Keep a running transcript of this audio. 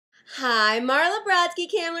Hi, Marla Brodsky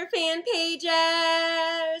Camler fan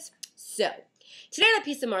pages. So, today on A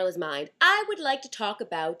Piece of Marla's Mind, I would like to talk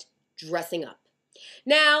about dressing up.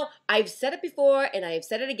 Now, I've said it before and I have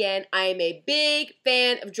said it again, I am a big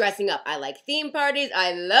fan of dressing up. I like theme parties,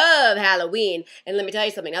 I love Halloween, and let me tell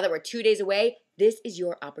you something, now that we're 2 days away, this is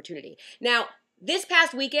your opportunity. Now, this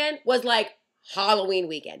past weekend was like Halloween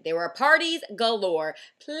weekend. There were parties galore,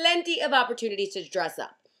 plenty of opportunities to dress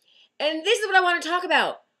up. And this is what I want to talk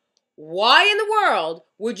about. Why in the world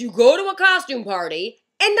would you go to a costume party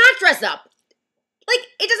and not dress up? Like,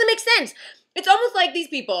 it doesn't make sense. It's almost like these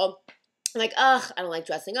people, like, ugh, I don't like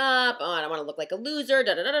dressing up. Oh, I don't want to look like a loser.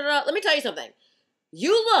 Da da da da da. Let me tell you something.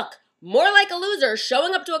 You look more like a loser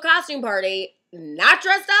showing up to a costume party, not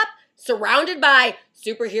dressed up, surrounded by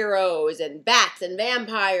superheroes and bats and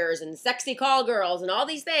vampires and sexy call girls and all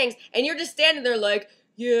these things, and you're just standing there like,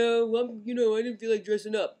 yeah, well, I didn't feel like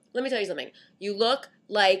dressing up. Let me tell you something. You look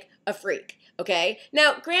like a freak, okay?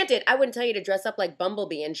 Now, granted, I wouldn't tell you to dress up like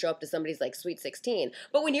Bumblebee and show up to somebody's like Sweet 16,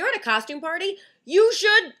 but when you're at a costume party, you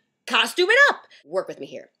should costume it up. Work with me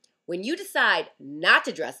here. When you decide not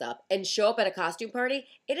to dress up and show up at a costume party,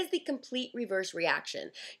 it is the complete reverse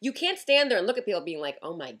reaction. You can't stand there and look at people being like,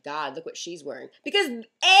 oh my God, look what she's wearing. Because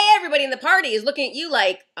everybody in the party is looking at you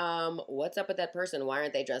like, what's up with that person? Why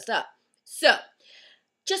aren't they dressed up? So,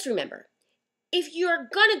 just remember, if you're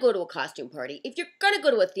gonna go to a costume party, if you're gonna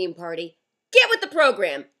go to a theme party, get with the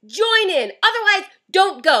program. Join in. Otherwise,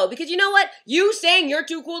 don't go. Because you know what? You saying you're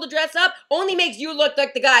too cool to dress up only makes you look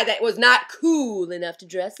like the guy that was not cool enough to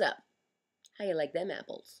dress up. How you like them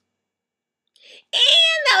apples? And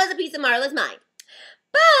that was A Piece of Marla's Mind.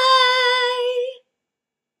 Bye!